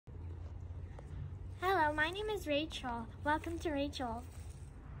Hello, my name is Rachel. Welcome to Rachel.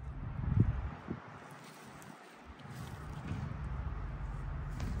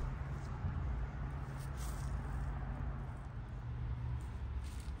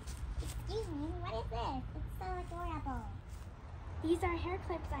 Excuse me, what is this? It's so adorable. These are hair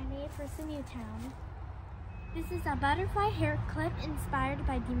clips I made for Simutown. This is a butterfly hair clip inspired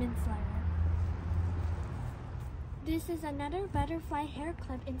by Demon Slayer. This is another butterfly hair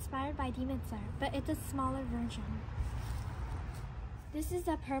clip inspired by Demon Slayer, but it's a smaller version. This is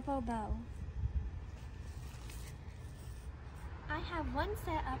a purple bow. I have one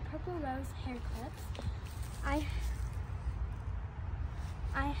set of purple rose hair clips. I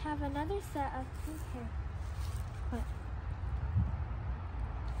have another set of pink hair clips.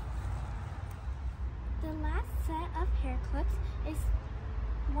 The last set of hair clips is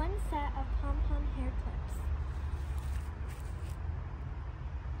one set of pom-pom hair clips.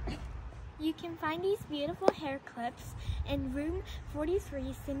 You can find these beautiful hair clips in room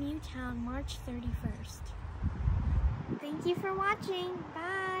 43, Simutown, March 31st. Thank you for watching.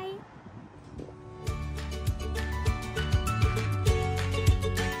 Bye.